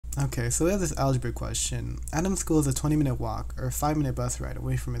Okay, so we have this algebra question. Adam's school is a 20-minute walk or a 5-minute bus ride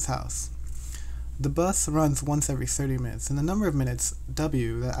away from his house. The bus runs once every 30 minutes, and the number of minutes,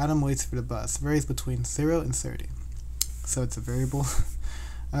 W, that Adam waits for the bus varies between 0 and 30. So it's a variable.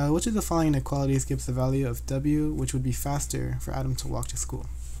 Which of the following inequalities gives the value of W, which would be faster for Adam to walk to school?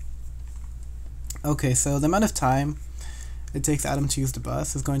 Okay, so the amount of time it takes Adam to use the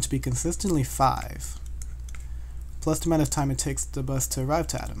bus is going to be consistently 5, plus the amount of time it takes the bus to arrive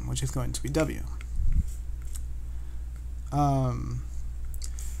to Adam, which is going to be W.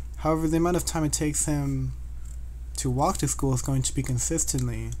 However, the amount of time it takes him to walk to school is going to be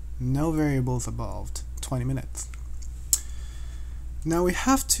consistently, no variables involved, 20 minutes. Now we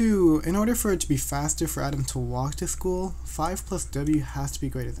have to, in order for it to be faster for Adam to walk to school, 5 plus W has to be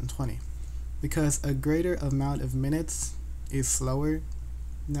greater than 20, because a greater amount of minutes is slower,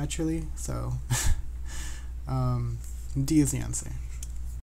 naturally, so D is the answer.